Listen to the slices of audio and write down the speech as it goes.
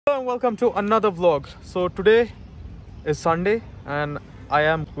and welcome to another vlog. So today is Sunday and I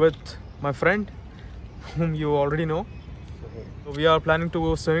am with my friend whom you already know. So we are planning to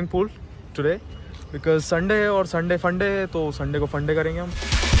go swimming pool today because Sunday है और Sunday fun day है, तो Sunday को fun day करेंगे हम.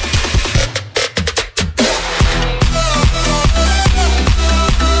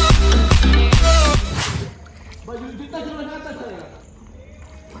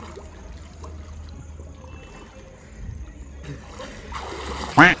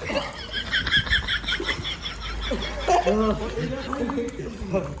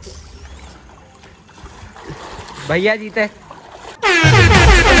 भैया जीते.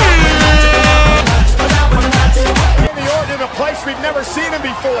 In a place we've never seen him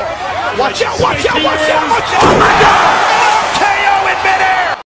before. Watch out, watch out, watch out, watch out. Oh my God! KO in midair!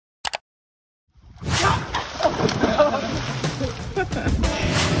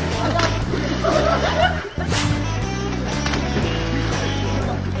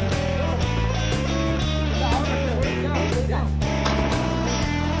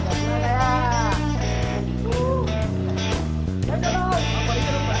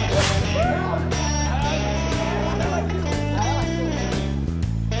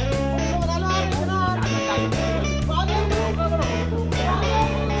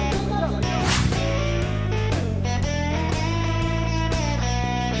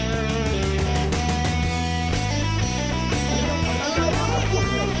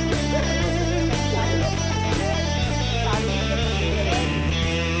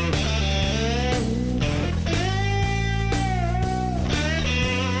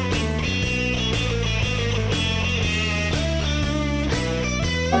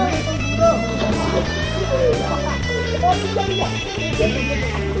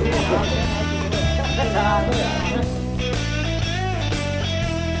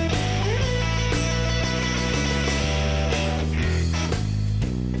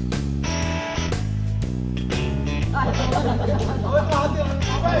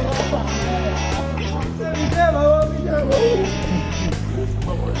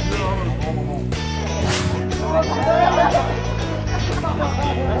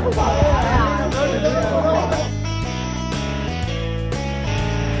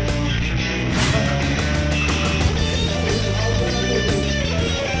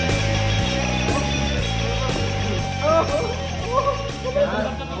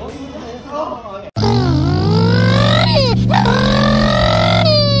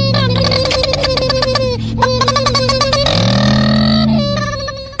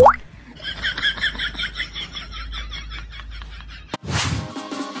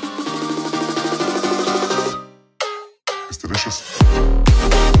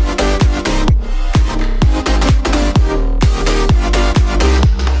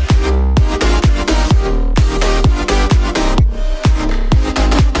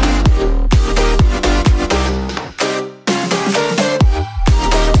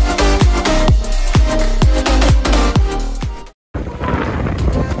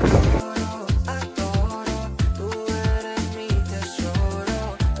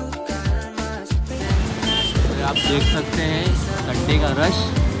 आप देख सकते हैं संडे का रश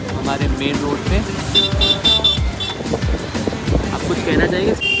हमारे मेन रोड पे. आप कुछ कहना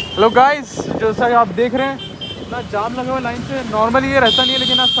चाहेंगे? हेलो गाइस, जैसा कि आप देख रहे हैं इतना जाम लगा हुआ है लाइन से. नॉर्मली ये रहता नहीं है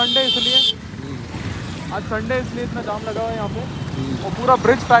लेकिन आज संडे इसलिए इतना जाम लगा हुआ है यहाँ पे. और पूरा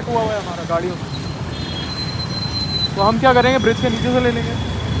ब्रिज पैक हुआ है हमारा गाड़ियों से. तो हम क्या करेंगे, ब्रिज के नीचे से ले लेंगे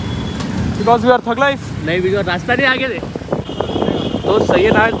because we are tug life. नहीं, बिकॉज रास्ता नहीं आगे थे. तो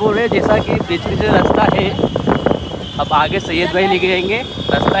सैयद नावेद बोल रहे हैं जैसा कि ब्रिज के रास्ता है, अब आगे सैयद भाई लेके जाएंगे.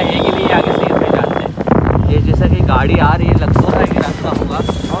 रास्ता है कि नहीं आगे सैयद भाई जानते हैं. ये जैसा कि गाड़ी आ रही है लग तो रहा है कि रास्ता होगा.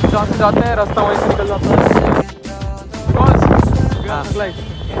 हम जहाँ से जाते हैं रास्ता वहीं से निकल जाता है.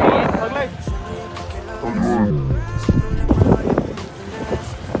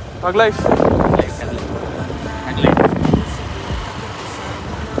 थग लाइफ.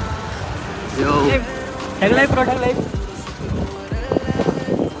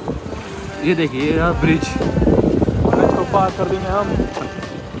 ये देखिए ब्रिज तो पार कर देंगे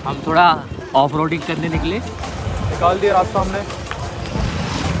हम थोड़ा ऑफ रोडिंग करने निकले. निकाल दिया रास्ता हमने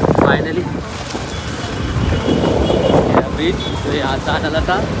फाइनली. ब्रिज तो ये आसान वाला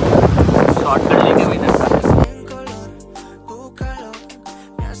था, शॉर्टकट लेके भी था.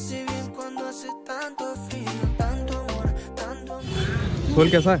 फूल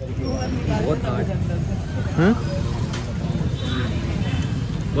कैसा है? बहुत हार्ड.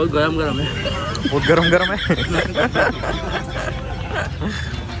 बहुत गरम है. बहुत गरम है.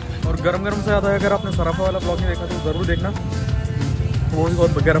 और गरम से ज़्यादा अगर आपने सराफा वाला ब्लॉग नहीं देखा तो ज़रूर देखना. वो भी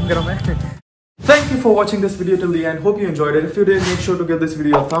बहुत गरम है. Thank you for watching this video till the end. Hope you enjoyed it. If you did, make sure to give this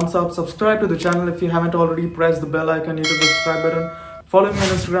video a thumbs up. Subscribe to the channel if you haven't already. Press the bell icon near to the subscribe button. Follow me on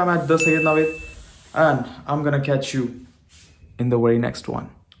Instagram at Syed Naved. And I'm gonna catch you in the very next one.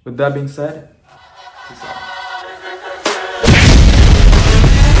 With that being said, peace out.